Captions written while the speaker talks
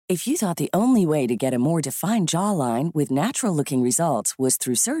If you thought the only way to get a more defined jawline with natural-looking results was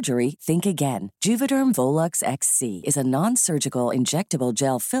through surgery, think again. Juvederm Volux XC is a non-surgical injectable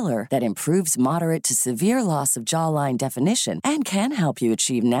gel filler that improves moderate to severe loss of jawline definition and can help you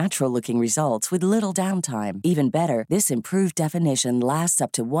achieve natural-looking results with little downtime. Even better, this improved definition lasts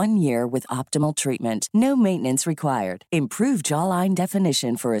up to 1 year with optimal treatment. No maintenance required. Improve jawline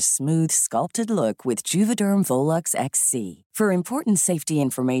definition for a smooth, sculpted look with Juvederm Volux XC. For important safety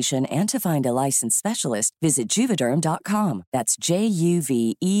information and to find a licensed specialist, visit Juvederm.com. That's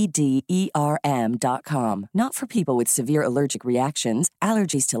Juvederm.com. Not for people with severe allergic reactions,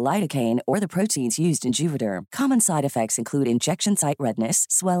 allergies to lidocaine, or the proteins used in Juvederm. Common side effects include injection site redness,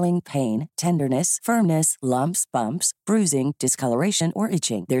 swelling, pain, tenderness, firmness, lumps, bumps, bruising, discoloration, or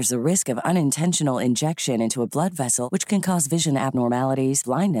itching. There's a risk of unintentional injection into a blood vessel, which can cause vision abnormalities,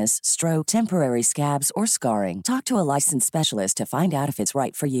 blindness, stroke, temporary scabs, or scarring. Talk to a licensed specialist to find out if it's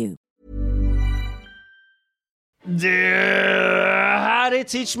right for you. Det här är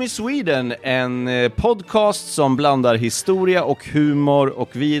Teach Me Sweden, en podcast som blandar historia och humor,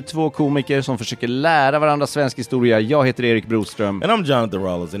 och vi är två komiker som försöker lära varandra svensk historia. Jag heter Erik Broström. And I'm Jonathan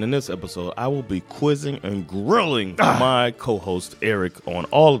Rollins, and in this episode I will be quizzing and grilling my co-host Eric on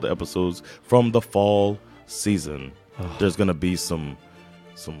all of the episodes from the fall season. There's gonna be some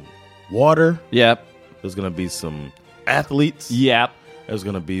water. Yep. There's gonna be some athletes. Yep. There's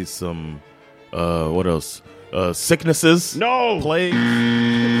gonna be some what else? Sicknesses. No.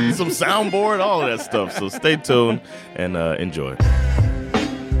 Plagues. Some soundboard. All of that stuff. So stay tuned and enjoy.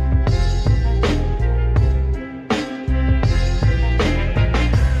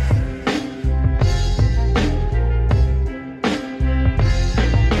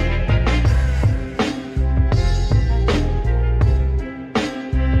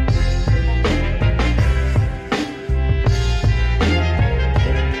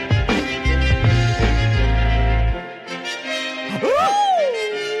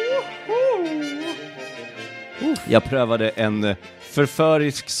 Jag prövade en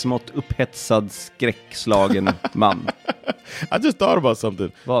förförisk, smått upphetsad, skräckslagen man. I just thought about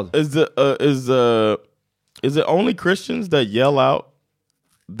something. Vad? Is it only Christians that yell out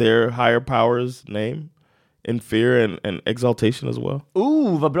their higher powers name in fear and exaltation as well?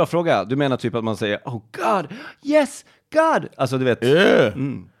 Vad bra fråga. Du menar typ att man säger oh God, yes, God. Alltså du vet. Yeah.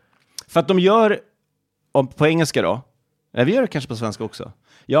 För att de gör, på engelska då. Nej, vi gör det kanske på svenska också.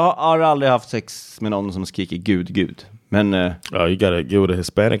 Jag har aldrig haft sex med någon som skriker Gud. Men you gotta get with a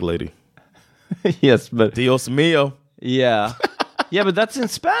Hispanic lady. Yes, but Dios mío. Yeah. Yeah, but that's in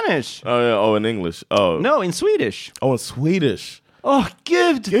Spanish. Oh yeah, in English. Oh. No, in Swedish. Oh, in Swedish. Oh,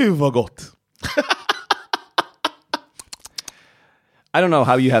 Gud. Gud vad gott. I don't know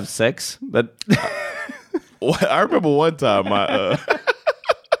how you have sex, but I remember one time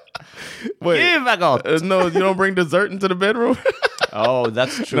wait. Gud vad gott. No, you don't bring dessert into the bedroom? Oh,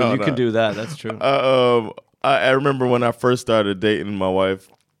 that's true. You can do that. That's true. I remember when I first started dating my wife,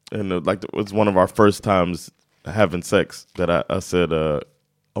 and it was one of our first times having sex, that I said, I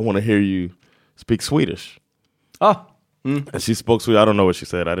want to hear you speak Swedish. Oh. And she spoke Swedish. I don't know what she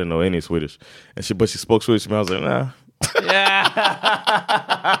said. I didn't know any Swedish. But she spoke Swedish to me. I was like, nah. Yeah.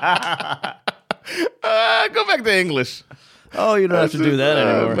 Go back to English. Oh, you don't have to do that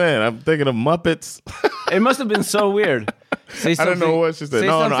anymore. Man, I'm thinking of Muppets. It must have been so weird. I don't know what she said.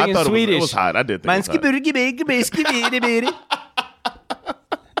 No, I thought Swedish. It was hot. I did think it was hot.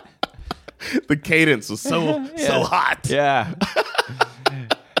 The cadence was so hot. Yeah.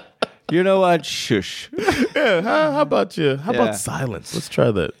 You know what? Shush. Yeah. How about you? How about silence? Let's try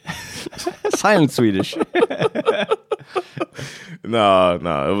that. Silent Swedish. No.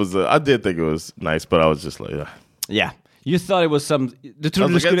 It was. I did think it was nice, but I was just like, yeah. You thought it was some.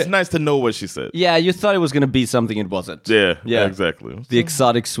 It's nice to know what she said. Yeah, you thought it was going to be something it wasn't. Yeah, exactly. The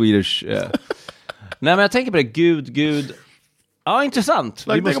exotic Swedish. Yeah. Nej, men jag tänker på det. Gud. Ja, intressant.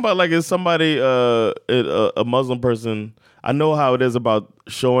 Think about is somebody a Muslim person. I know how it is about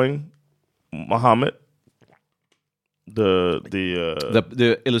showing Muhammad. The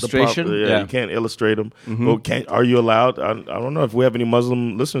illustration. You can't illustrate them. Mm-hmm. Well, are you allowed? I don't know if we have any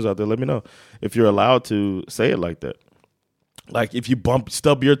Muslim listeners out there. Let me know if you're allowed to say it like that. Like if you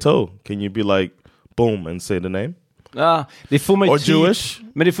stub your toe, can you be like boom and say the name? Ja, det får man ju Jewish.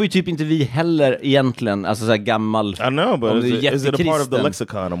 Men det får ju typ inte vi heller egentligen. Alltså så här gammal. I know, but is it a part of the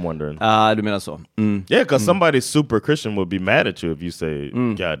lexicon? I'm wondering. Du menar så. Yeah, because somebody super Christian would be mad at you if you say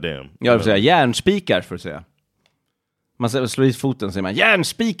goddamn. Jag vill säga järnspikar för att säga. Man slår i foten och säger man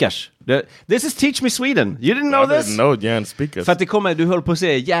järnspikars. This is Teach Me Sweden. You didn't know this? I didn't know järnspikars. För att det kommer, du håller på att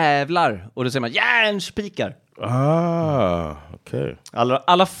säga jävlar och då säger man järnspikar. Okay.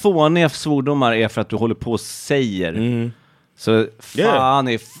 Alla fåniga svordomar är för att du håller på och säger. Så fan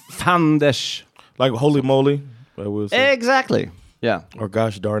är fanders. Like holy moly. Exactly. Yeah. Or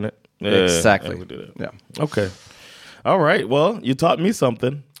gosh darn it. Exactly. Yeah. Okay. All right. Well, you taught me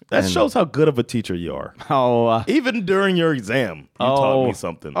something. That shows how good of a teacher you are. Even during your exam, you taught me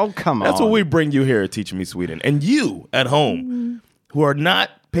something. Oh, come on. That's what we bring you here at Teach Me Sweden. And you at home who are not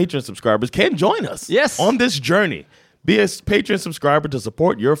Patreon subscribers can join us on this journey. Be a Patreon subscriber to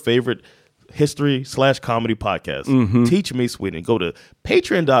support your favorite history/comedy podcast. Teach Me Sweden. Go to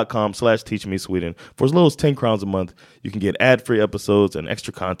patreon.com/Teach Me Sweden. For as little as 10 crowns a month, you can get ad-free episodes and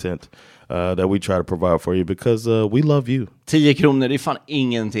extra content that we try to provide for you because we love you. 10 kronor, det är fan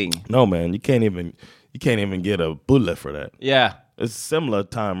ingenting. No man, you can't even get a bullet for that. Yeah. It's similar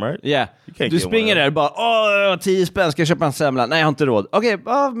time, right? Yeah. Du springer där och bara 10 spänn, ska jag köpa en semla? Nej, jag har inte råd. Okej,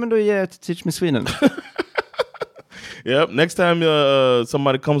 men då ger jag till Teach Me Sweden. Yep. Next time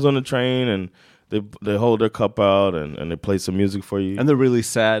somebody comes on the train and they hold their cup out and they play some music for you. And they're really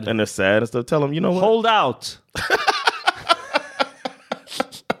sad. And they're sad and stuff. Tell them, you know what? Hold out.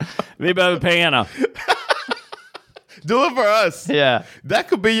 Vi behöver pengarna. Do it for us. Yeah. That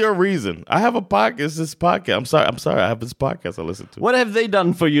could be your reason. I have a podcast. This podcast. I'm sorry. I have this podcast I listen to. What have they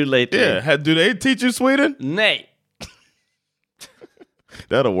done for you lately? Yeah. Do they teach you Sweden? Nej.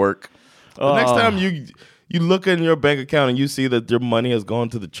 That'll work. The next time you look in your bank account and you see that your money has gone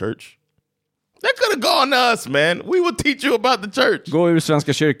to the church, that could have gone to us, man. We will teach you about the church. Gå ur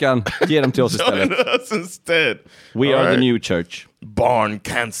Svenska kyrkan. Ge dem till oss istället. Join us instead. We are the new church. Barn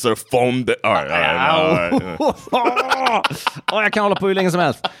cancer foam. All right. Jag kan hålla på hur länge som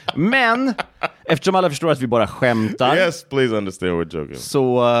helst. Men eftersom alla förstår att vi bara skämtar. Yes, please understand we're joking.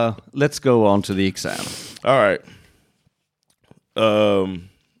 So let's go on to the exam. All right.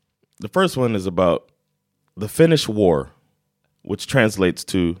 The first one is about the Finnish War, which translates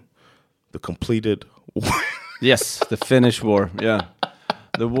to the completed war. Yes, the Finnish War. Yeah.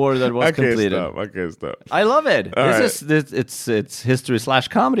 The war that was completed. I can't stop. I love it. It's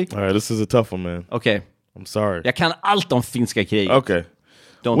history/comedy. All right, this is a tough one, man. Okay. I'm sorry. Jag kan allt om finska kriget. Okay.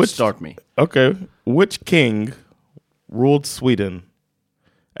 Don't start me. Okay. Which king ruled Sweden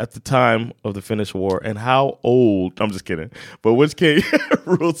at the time of the Finnish War, and how old? I'm just kidding. But which king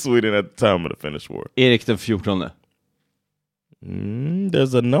ruled Sweden at the time of the Finnish War? Erik den 14.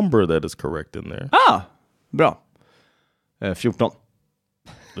 There's a number that is correct in there. Bra. 14.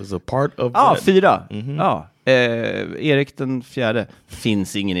 There's a part of that. 4. Erik den 4.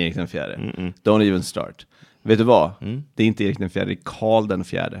 Finns ingen Erik den 4. Don't even start. Vet du vad? Det är inte Erik den 4, det är Karl den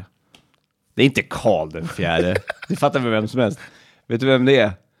 4. Det är inte Karl den 4. Det fattar vi vem som helst. Vet du vem det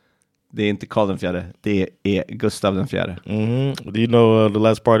är? Det är inte Karl den 4. Det är Gustav den 4. Do you know the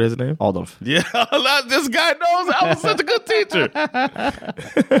last part of his name? Adolf. Yeah, this guy knows. I was such a good teacher.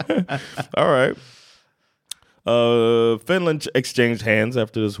 All right. Finland exchanged hands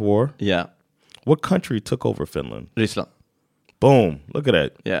after this war. Yeah. What country took over Finland? Ryssland. Boom. Look at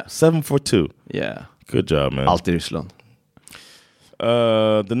that. Yeah. 7-2. Yeah. Good job, man. Alltid Ryssland.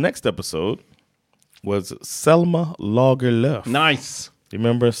 The next episode was Selma Lagerlöf. Nice. You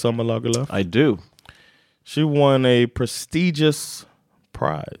remember Selma Lagerlöf? I do. She won a prestigious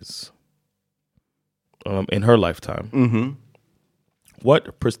prize in her lifetime. Mm-hmm.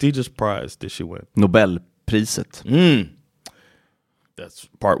 What prestigious prize did she win? Nobelpriset. That's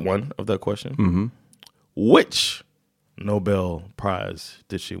part one of that question. Mm-hmm. Which Nobel Prize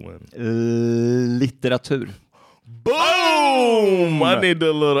did she win? Litteratur. Boom! I need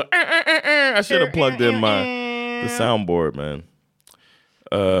a little... I should have plugged in the soundboard, man.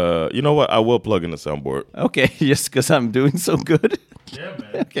 You know what? I will plug in the soundboard. Okay, just because I'm doing so good. Yeah,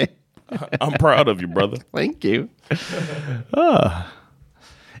 man. Okay. I'm proud of you, brother. Thank you.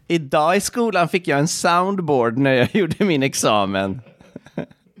 Idag i skolan fick jag en soundboard när jag gjorde min examen.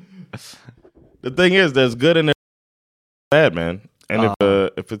 The thing is, there's good in there, bad, man. And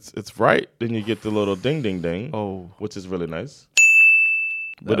if it's right, then you get the little ding ding ding, which is really nice.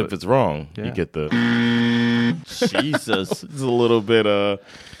 But if it's wrong, you get the Jesus. It's a little bit a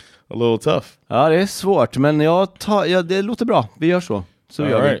little tough. Ja, det är svårt, men det låter bra. Vi gör så. Så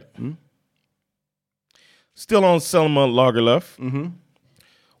gör right. vi. Still on Selma Lagerlöf. Mm-hmm.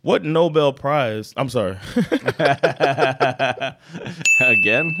 What Nobel Prize? I'm sorry.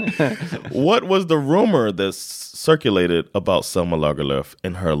 Again? What was the rumor that circulated about Selma Lagerlöf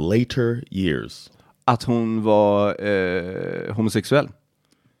in her later years? Att hon var homosexuell.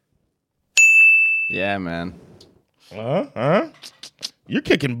 Yeah, man. You're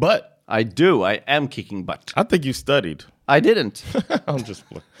kicking butt. I do. I am kicking butt. I think you studied. I didn't. I'm just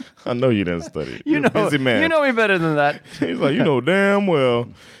playing. I know you didn't study. You You're a know, busy man. you know me better than that. He's like, you know damn well,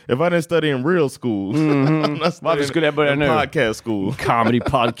 if I didn't study in real school, I'm not Varför skulle jag börja in nu? podcast school. Comedy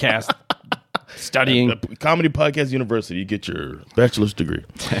podcast. Studying. The Comedy Podcast University, you get your bachelor's degree.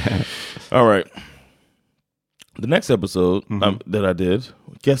 All right. The next episode that I did,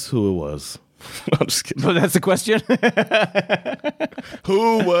 guess who it was? I'm just kidding. So that's the question?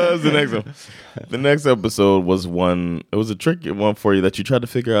 Who was the next one? The next episode was one, it was a tricky one for you that you tried to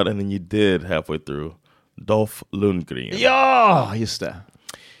figure out and then you did halfway through. Dolph Lundgren. Ja, just det.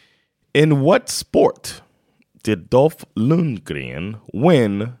 In what sport did Dolph Lundgren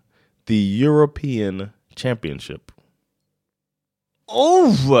win the European Championship?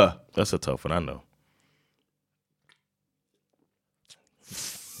 Oh! That's a tough one, I know.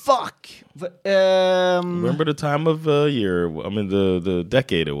 Fuck! Remember the time of year, I mean the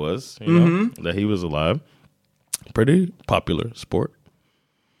decade it was, you know, that he was alive. Pretty popular sport.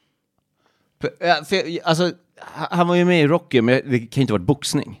 Alltså, han var ju med i Rocky, men det kan inte vara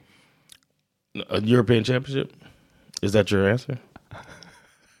boxning. A European Championship? Is that your answer?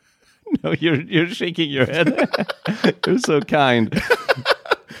 No, you're shaking your head. You're so kind.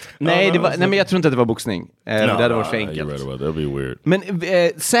 Nej, nej, men jag tror inte att det var boxning. Det hade varit för enkelt. You're right about that. That'd be weird. Men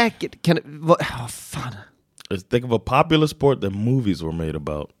säkert kan det vara... fan. Let's think of a popular sport that movies were made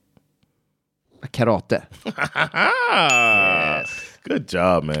about. Karate. Yes. Good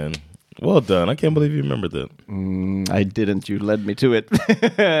job, man. Well done. I can't believe you remembered that. I didn't. You led me to it.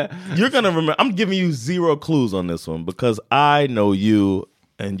 You're going to remember. I'm giving you 0 clues on this one because I know you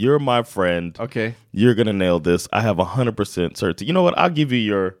and you're my friend. Okay. You're going to nail this. I have 100% certainty. You know what? I'll give you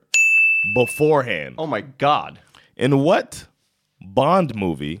your beforehand. Oh my God. In what Bond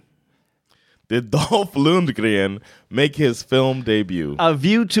movie did Dolph Lundgren make his film debut? A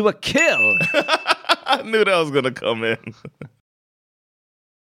View to a Kill. I knew that was going to come in.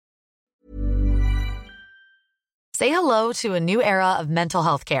 Say hello to a new era of mental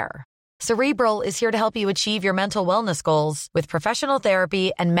health care. Cerebral is here to help you achieve your mental wellness goals with professional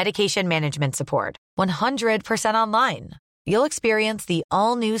therapy and medication management support. 100% online. You'll experience the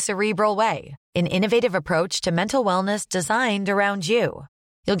all-new Cerebral Way, an innovative approach to mental wellness designed around you.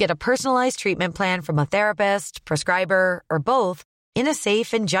 You'll get a personalized treatment plan from a therapist, prescriber, or both in a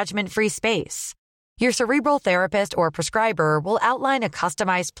safe and judgment-free space. Your Cerebral therapist or prescriber will outline a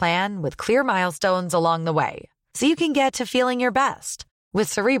customized plan with clear milestones along the way, so you can get to feeling your best.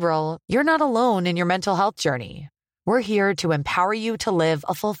 With Cerebral, you're not alone in your mental health journey. We're here to empower you to live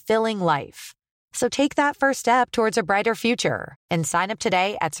a fulfilling life. So take that first step towards a brighter future and sign up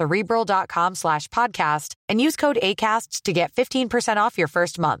today at Cerebral.com/podcast and use code ACAST to get 15% off your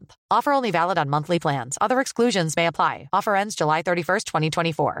first month. Offer only valid on monthly plans. Other exclusions may apply. Offer ends July 31st,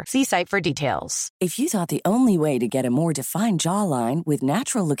 2024. See site for details. If you thought the only way to get a more defined jawline with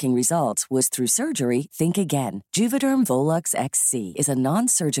natural-looking results was through surgery, think again. Juvederm Volux XC is a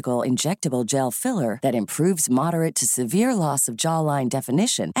non-surgical injectable gel filler that improves moderate to severe loss of jawline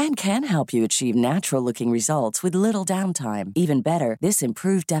definition and can help you achieve natural-looking results with little downtime. Even better, this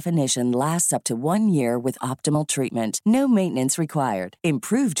improved definition lasts up to 1 year with optimal treatment. No maintenance required.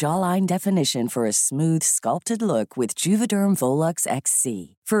 Improve jawline definition for a smooth, sculpted look with Juvederm Volux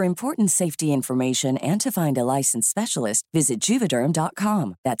XC. For important safety information and to find a licensed specialist, visit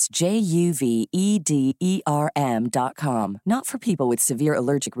Juvederm.com. That's JUVEDERM.com. Not for people with severe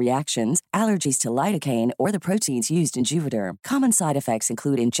allergic reactions, allergies to lidocaine, or the proteins used in Juvederm. Common side effects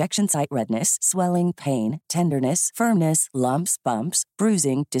include injection site redness, swelling, pain, tenderness, firmness, lumps, bumps,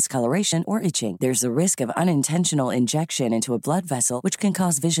 bruising, discoloration, or itching. There's a risk of unintentional injection into a blood vessel, which can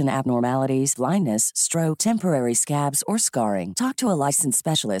cause vision abnormalities, blindness, stroke, temporary scabs, or scarring. Talk to a licensed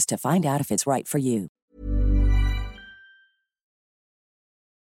specialist to find out if it's right for you.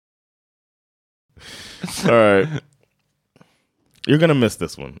 All right. You're going to miss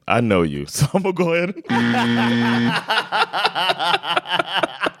this one. I know you. So I'm going to go ahead.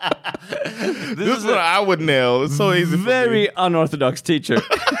 This is what I would nail. It's so easy. Very unorthodox teacher.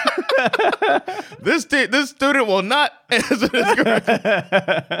 This student will not answer this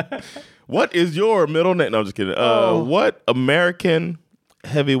correctly. What is your middle name? No, I'm just kidding. What American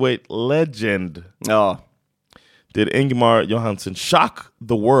heavyweight legend did Ingemar Johansson shock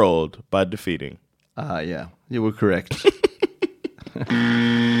the world by defeating? Yeah, you were correct.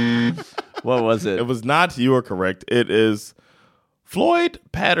 What was it? It was not you were correct. It is Floyd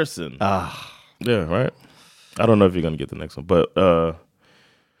Patterson. Yeah, right? I don't know if you're going to get the next one, but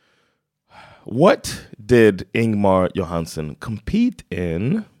what did Ingemar Johansson compete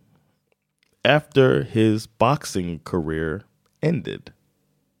in after his boxing career ended?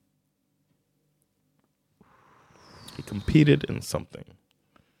 He competed in something.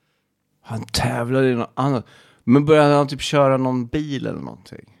 Han tävlade i något annat. Men började han typ köra någon bil eller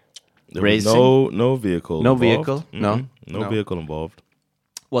någonting? Racing? No vehicle. No involved. vehicle? Mm-hmm. No vehicle involved.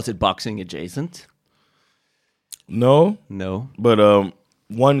 Was it boxing adjacent? No. But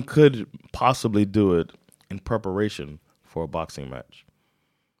one could possibly do it in preparation for a boxing match.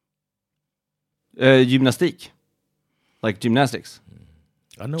 Gymnastik? Like gymnastics?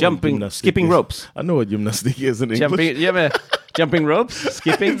 I know skipping ropes. I know what gymnastic is in English. Jumping ropes?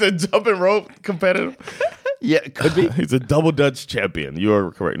 Skipping? He's a jumping rope competitor. Yeah, could be. He's a double Dutch champion. You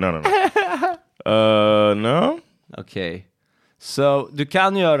are correct. No. No? Okay. So, du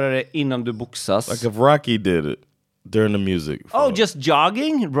kan göra det innan du boxas. Like if Rocky did it during the music. Oh, just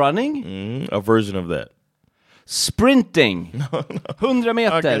jogging? Running? A version of that. Sprinting. 100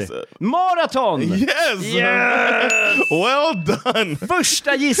 meter. Maraton. Yes. Well done.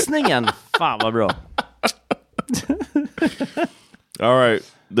 Första gissningen. Fan vad bra. All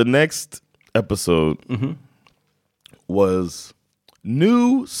right. The next episode was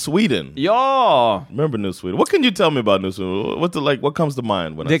New Sweden. Ja. Remember New Sweden? What can you tell me about New Sweden? What comes to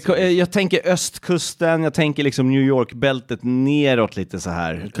mind when I say jag tänker östkusten, jag tänker liksom New York-bältet neråt lite så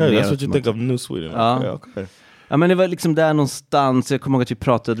här. Okay, that's what you think of New Sweden. Ja. Okay. Ja, men det var liksom där någonstans. Jag kommer ihåg att vi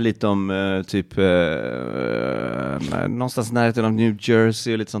pratade lite om någonstans närheten av New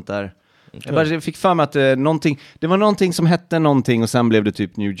Jersey och lite sånt där. Okay. Jag fick för mig att det var någonting som hette någonting och sen blev det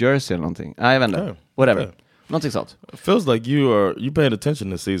typ New Jersey eller någonting. Nej, jag vet inte. Whatever. Okay. Någonting sånt. It feels like you paying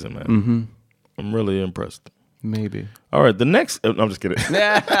attention this season, man. Mm-hmm. I'm really impressed. Maybe. All right, the next... I'm just kidding.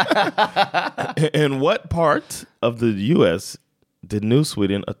 In what part of the U.S. did New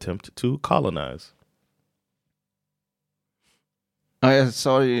Sweden attempt to colonize? Ja, jag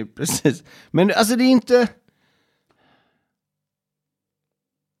sa det ju precis. Men alltså det är inte...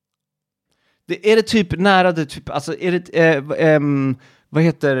 Är det typ nära det typ... Alltså är det... vad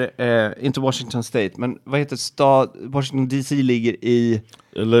heter... inte Washington State, men vad heter stad... Washington DC ligger i...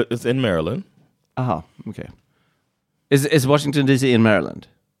 It's in Maryland. Aha, okay. Is Washington DC in Maryland?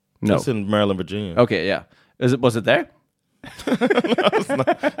 No. It's in Maryland, Virginia. Okay, yeah. Was it there? No, it's not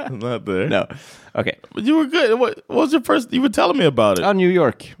there. No. Okay. But you were good. What was your first... You were telling me about it. Oh, New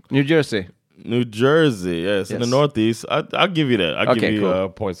York. New Jersey. New Jersey, yes. In the Northeast. I'll give you that. I'll give you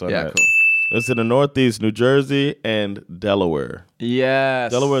points on that. Cool. It's in the Northeast, New Jersey, and Delaware.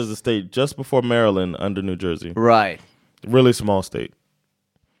 Yes. Delaware is the state just before Maryland under New Jersey. Right. Really small state.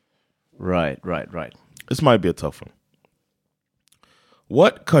 Right. This might be a tough one.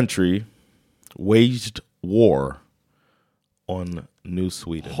 What country waged war on New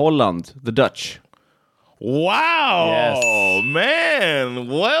Sweden? Holland, the Dutch. Wow. Yes. Man,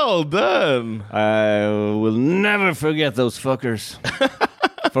 well done. I will never forget those fuckers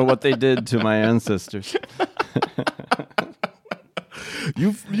for what they did to my ancestors.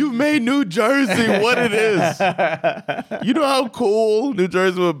 You made New Jersey what it is. You know how cool New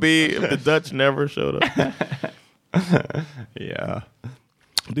Jersey would be if the Dutch never showed up. Yeah.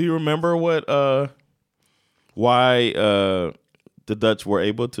 Do you remember why the Dutch were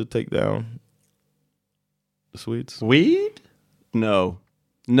able to take down the Swedes? Weed? No.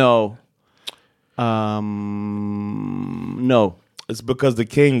 No. It's because the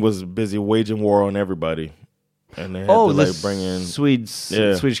king was busy waging war on everybody. And they had to like bring in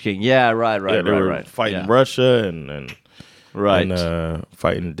Swedish king. Yeah, right. They were fighting Russia and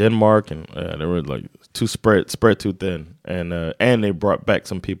fighting Denmark, and they were like spread too thin, and they brought back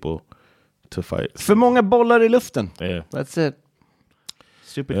some people to fight. För många bollar i luften. Yeah, that's it.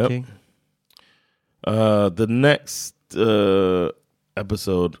 Stupid king. The next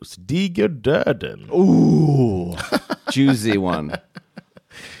episode was Digerdöden. Ooh, juicy one.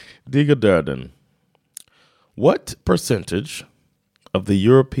 Digerdöden. What percentage of the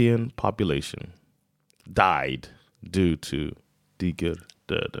European population died due to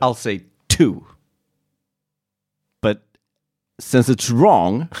digerdöden? I'll say 2. But since it's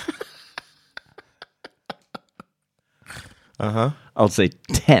wrong, I'll say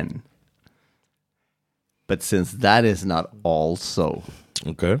 10. But since that is not also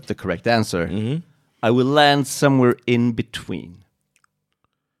the correct answer, I will land somewhere in between.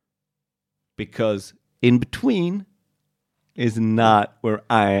 Because in between is not where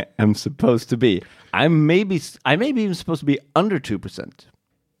I am supposed to be. I may be even supposed to be under 2%,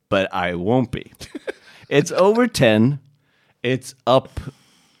 but I won't be. It's over 10. It's up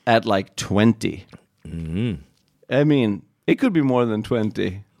at like 20. Mm-hmm. I mean, it could be more than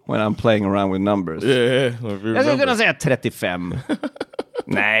 20 when I'm playing around with numbers. Yeah. Jag skulle kunna säga 35.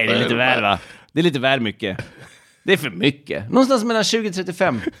 Nej, det är lite väl, va? Det är lite väl mycket. Det är för mycket. Någonstans mellan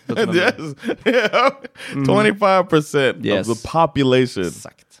 20-35. Yes. Yeah. 25% of the population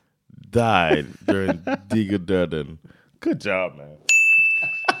Exakt. died during digerdöden. Good job, man.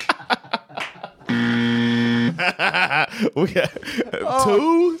 We got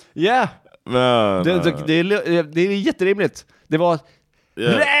 2? Yeah. No. Det är jätterimligt. Det var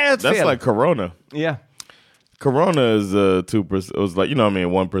rätt fel. That's like Corona. Yeah. Corona is 2%. It was like,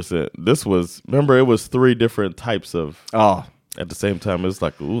 1%. This was, remember, it was 3 different types of at the same time. It was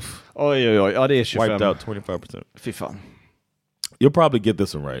like, oof. Oj. Ja, det är 25. Wiped out 25%. Fy fan. You'll probably get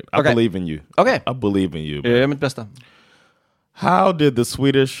this one right. I believe in you. Okay. I believe in you. Jag gör mitt bästa. How did the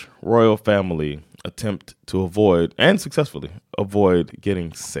Swedish royal family attempt to avoid, and successfully avoid,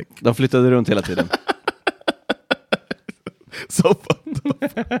 getting sick? De flyttade runt hela tiden. So fucked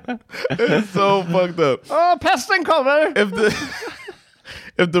up. It's so fucked up. Pesten kommer!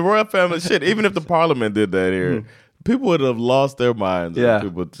 If the royal family, even if the parliament did that here, people would have lost their minds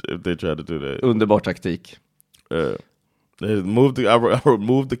if they tried to do that. Underbar taktik. They moved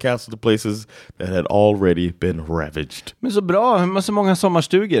the castle to places that had already been ravaged. Men så bra, med så många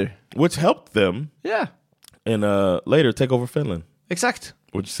sommarstugor. Which helped them and later take over Finland. Exakt.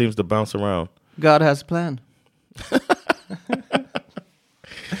 Which seems to bounce around. God has a plan.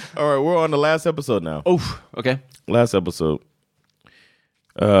 All right, we're on the last episode now. Okay. Last episode.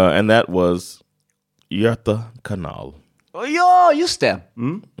 And that was Göta Kanal. Ja, just det.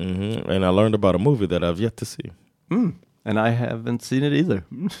 And I learned about a movie that I've yet to see. And I haven't seen it either.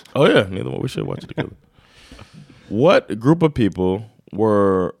 Oh yeah, neither one. We should watch it together. What group of people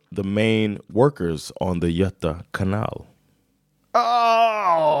were the main workers on the Göta Kanal?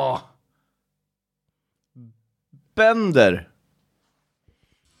 Bönder.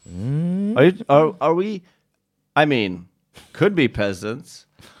 Are we? I mean, could be peasants.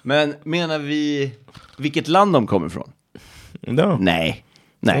 Men menar vi vilket land de kommer ifrån? No. Nej.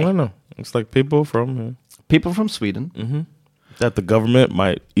 I don't know. It's like people from Sweden. That the government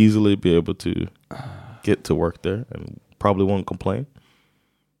might easily be able to get to work there and probably won't complain.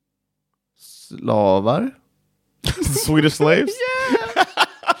 Slavar? Swedish slaves? Yeah,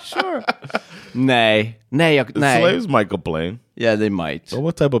 sure. Nej. Slaves might complain. Yeah, they might. So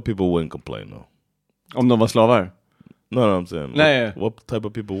what type of people wouldn't complain though? Om de var slavar? No, I'm saying. Nej. What type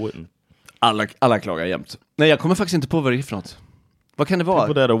of people wouldn't? Alla klagar jämt. Nej, jag kommer faktiskt inte på vad det är för något. Vad kan det vara?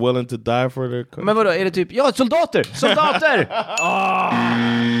 People that are willing to die for their country. Men vadå, är det typ, soldater!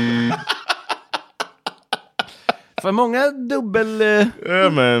 För många dubbel...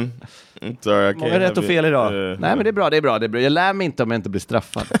 Yeah, man. I'm sorry, I can't. Många rätt och fel idag. Nej, men det är bra. Jag lär mig inte om jag inte blir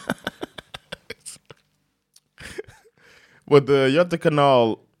straffad. With the Göta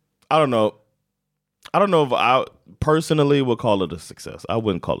Kanal, I don't know if I personally would call it a success. I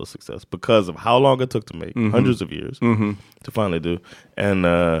wouldn't call it a success because of how long it took to make, hundreds of years to finally do, and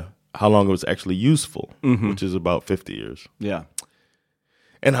how long it was actually useful, which is about 50 years. Yeah.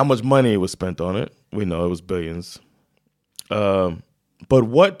 And how much money was spent on it. We know it was billions. But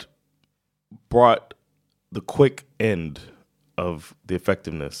what brought the quick end of the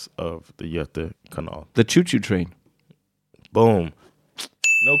effectiveness of the Göta Kanal? The choo-choo train. Boom.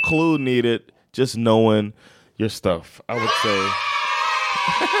 No clue needed. Just knowing your stuff, I would say.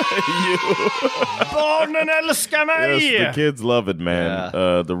 Barnen älskar mig! Yes, the kids love it, man.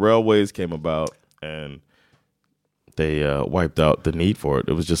 Yeah. The railways came about and they wiped out the need for it.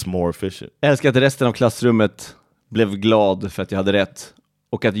 It was just more efficient. Jag älskar att resten av klassrummet blev glad för att jag hade rätt.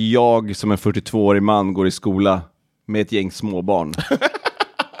 Och att jag som en 42-årig man går i skola med ett gäng småbarn.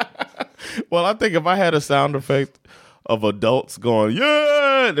 Well, I think if I had a sound effect of adults going,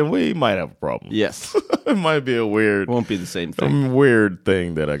 yeah, then we might have a problem. Yes. It might be a weird... Won't be the same thing. A weird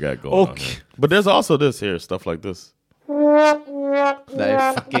thing that I got going on here. But there's also this here, stuff like this. Det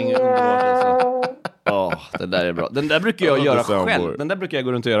är fucking underbart alltså. Den där är bra. Den där brukar jag göra själv. Den där brukar jag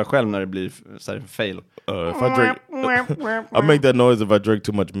gå runt och göra själv när det blir så här fail. If I drink... I make that noise if I drink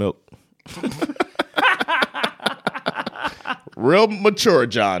too much milk. Real mature,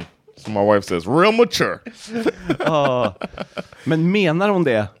 John. So my wife says, real mature. Men menar hon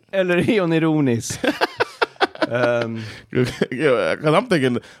det? Eller är hon ironisk? Yeah, because I'm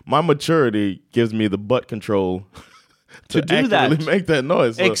thinking my maturity gives me the butt control to do actually that. make that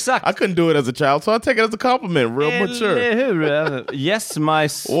noise. So exact. I couldn't do it as a child, so I take it as a compliment. Real mature. Hur? Yes,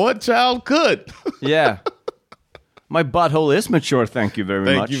 what child could? Yeah. My butthole is mature, thank you very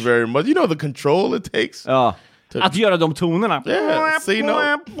much. Thank you very much. You know the control it takes? Ja. Att göra de tonerna. Yeah, C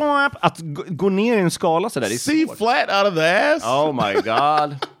note. Att gå ner i en skala sådär. C flat out of the ass? Oh my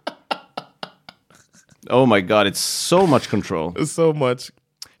god. Oh my god, it's so much control. It's so much.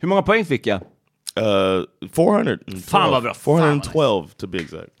 Hur många poäng fick jag? 412. Fan vad bra. 412 to be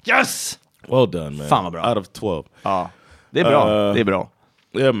exact. Yes! Well done, man. Fan vad bra. Out of 12. Ja, det är bra. Det är bra.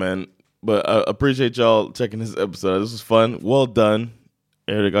 Yeah, man. But I appreciate y'all checking this episode. This was fun. Well done.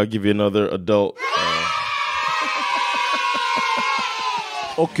 Eric, I'll give you another adult.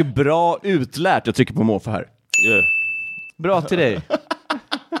 Och bra utlärt. Jag trycker på måfå här. Yeah. Bra till dig.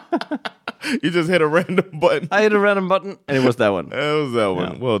 You just hit a random button. I hit a random button and it was that one. It was that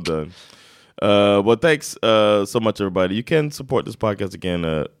one. Yeah. Well done. Well, thanks so much, everybody. You can support this podcast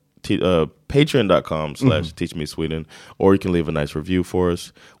again patreon.com/teachmesweden, or you can leave a nice review for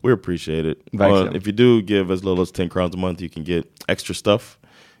us. We appreciate it. If you do give as little as 10 crowns a month, you can get extra stuff,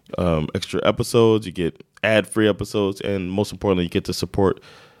 extra episodes, you get ad-free episodes, and most importantly, you get to support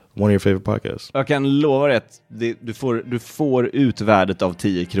one of your favorite podcasts. Jag kan lova dig att du får ut värdet av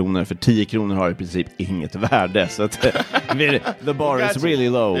 10 kronor, för 10 kronor har i princip inget värde, så att the bar is really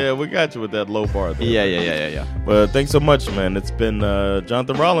low. Yeah, we got you with that low bar there. Yeah. But thanks so much, man. It's been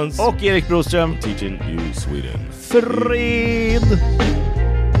Jonathan Rollins och Erik Broström teaching you Sweden. Fred!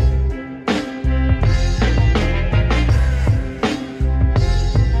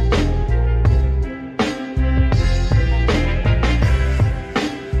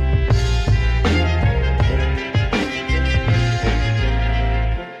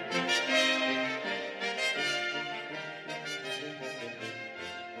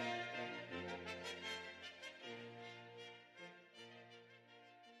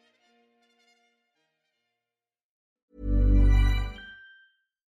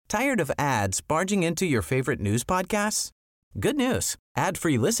 Tired of ads barging into your favorite news podcasts? Good news.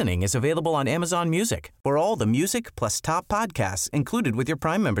 Ad-free listening is available on Amazon Music for all the music plus top podcasts included with your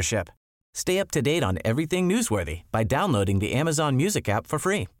Prime membership. Stay up to date on everything newsworthy by downloading the Amazon Music app for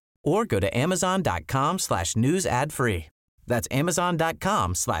free or go to amazon.com/news ad free. That's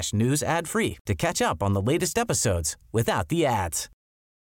amazon.com/news ad free to catch up on the latest episodes without the ads.